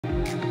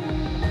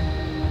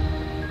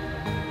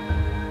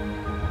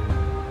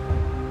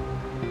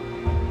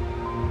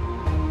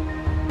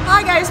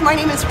Hi guys, my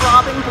name is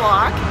Robin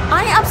Block.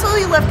 I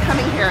absolutely love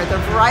coming here. The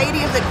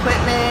variety of the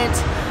equipment,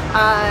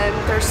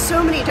 there's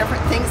so many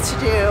different things to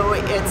do.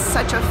 It's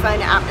such a fun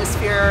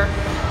atmosphere.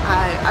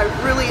 I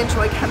really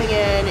enjoy coming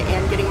in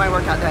and getting my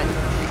workout done.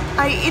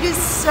 It is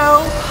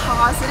so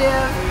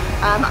positive.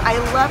 I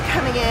love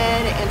coming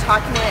in and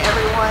talking to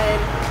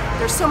everyone.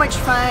 There's so much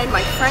fun.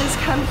 My friends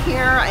come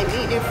here, I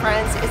meet new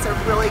friends. It's a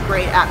really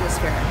great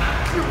atmosphere.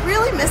 You're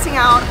really missing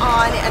out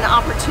on an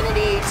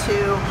opportunity to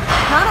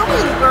not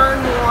only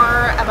learn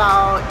more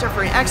about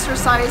different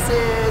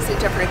exercises and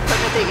different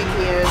equipment that you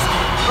can use,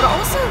 but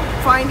also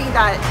finding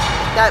that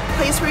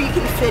place where you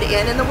can fit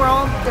in the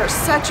world. There's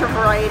such a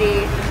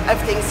variety of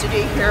things to do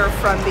here,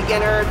 from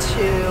beginner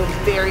to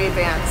very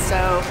advanced.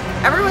 So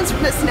everyone's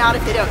missing out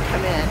if they don't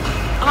come in.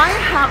 I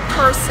have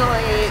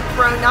personally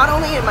grown not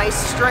only in my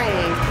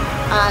strength,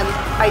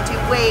 I do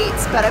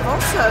weights, but I've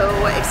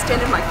also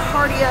extended my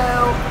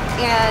cardio,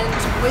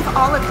 and with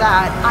all of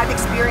that, I've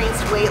experienced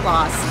weight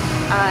loss.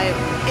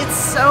 It's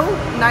so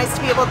nice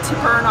to be able to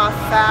burn off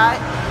fat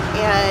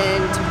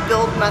and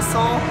build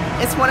muscle.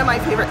 It's one of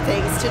my favorite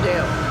things to do.